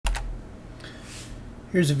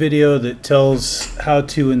Here's a video that tells how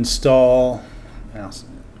to install, well,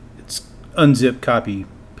 it's unzip, copy,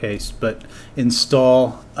 paste, but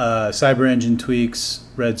install CyberEngine tweaks,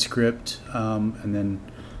 Redscript, and then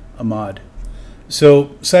a mod. So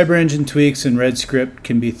CyberEngine tweaks and Redscript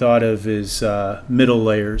can be thought of as middle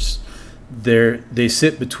layers. They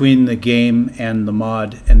sit between the game and the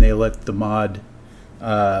mod, and they let the mod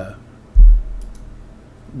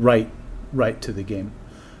write to the game.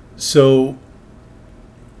 So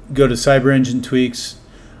go to CyberEngine tweaks.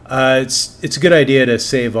 It's a good idea to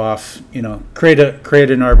save off, create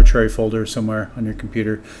an arbitrary folder somewhere on your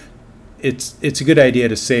computer. It's a good idea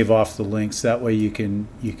to save off the links, that way you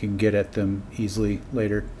can get at them easily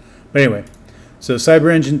later. But anyway, so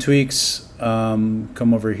CyberEngine tweaks,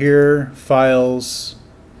 come over here, files,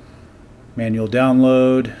 manual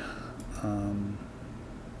download,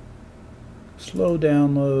 slow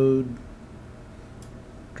download,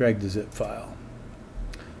 drag the zip file.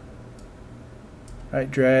 Right,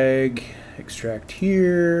 drag, extract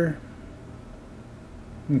here.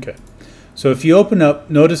 Okay, so if you open up,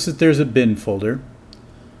 notice that there's a bin folder.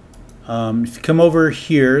 If you come over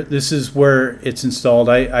here, this is where it's installed.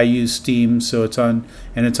 I use Steam, so it's on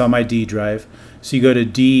my D drive. So you go to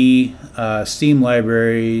D, Steam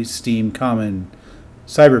Library, Steam Common,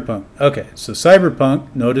 Cyberpunk. Okay, so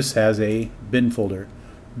Cyberpunk, notice, has a bin folder.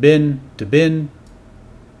 Bin to bin.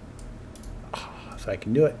 If I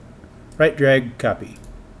can do it. Right, drag, copy,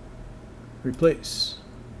 replace.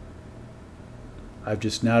 I've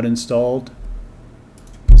just now installed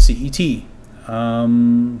CET.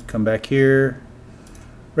 Come back here.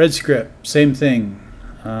 Redscript, same thing.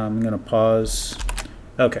 I'm gonna pause.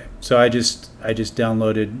 Okay, so I just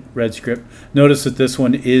downloaded Redscript. Notice that this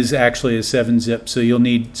one is actually a 7-zip, so you'll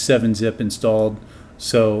need 7-zip installed.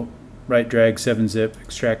 So right, drag 7-zip,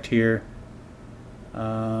 extract here.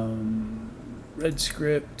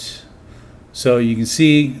 Redscript. So you can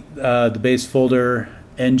see the base folder,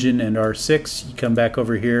 engine and R6. You come back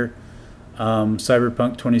over here.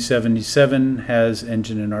 Cyberpunk 2077 has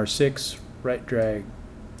engine and R6. Right, drag,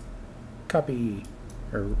 copy,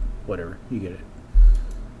 or whatever, you get it.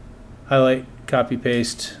 Highlight, copy,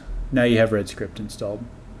 paste. Now you have Redscript installed.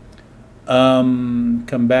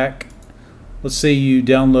 Come back. Let's say you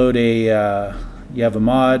download you have a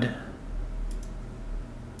mod.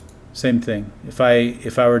 Same thing. If I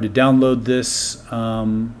were to download this,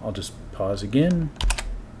 I'll just pause again.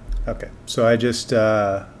 Okay, so I just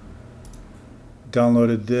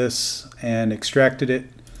downloaded this and extracted it.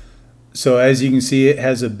 So as you can see, it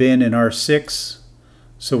has a bin in R6,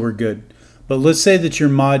 so we're good. But let's say that your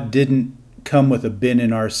mod didn't come with a bin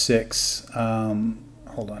in R6.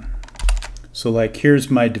 Hold on. So like, here's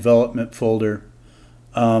my development folder.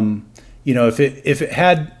 If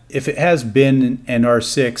it has bin and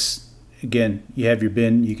R6, again, you have your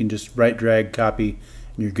bin, you can just right drag, copy,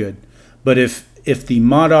 and you're good. But if the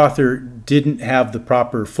mod author didn't have the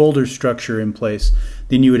proper folder structure in place,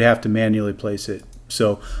 then you would have to manually place it.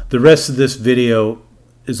 So the rest of this video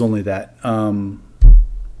is only that.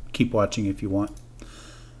 Keep watching if you want.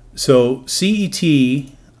 So CET,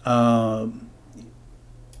 you go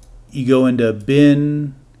into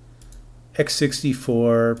bin,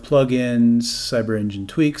 x64, plugins, CyberEngine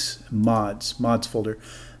tweaks, mods folder.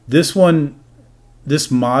 This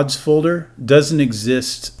mods folder doesn't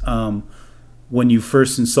exist when you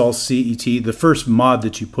first install CET. The first mod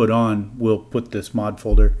that you put on will put this mod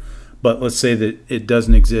folder, but let's say that it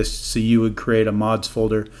doesn't exist, so you would create a mods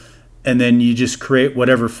folder, and then you just create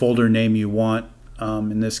whatever folder name you want.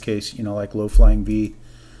 In this case, like low flying V,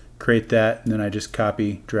 create that, and then I just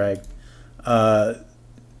copy, drag.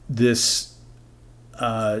 This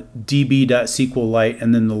db.sqlite,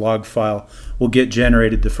 and then the log file will get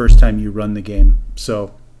generated the first time you run the game.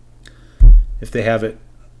 So if they have it,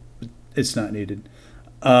 it's not needed.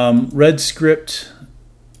 Redscript,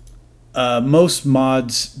 most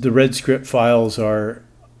mods, the Redscript files are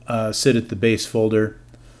sit at the base folder.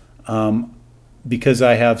 Because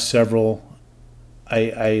I have several,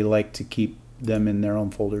 I like to keep them in their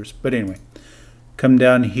own folders. But anyway, come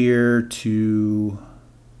down here to,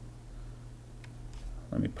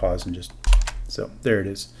 let me pause and just, so there it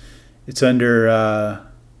is. It's under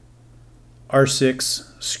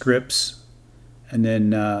R6 scripts, and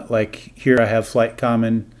then like here I have flight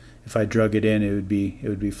common. If I drug it in, it would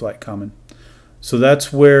be flight common. So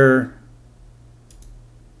that's where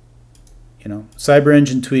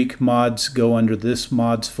CyberEngine tweak mods go under this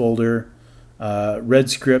mods folder.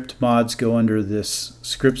 Redscript mods go under this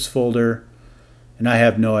scripts folder, and I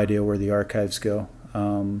have no idea where the archives go.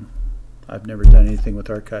 I've never done anything with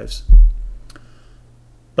archives.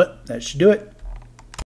 But that should do it.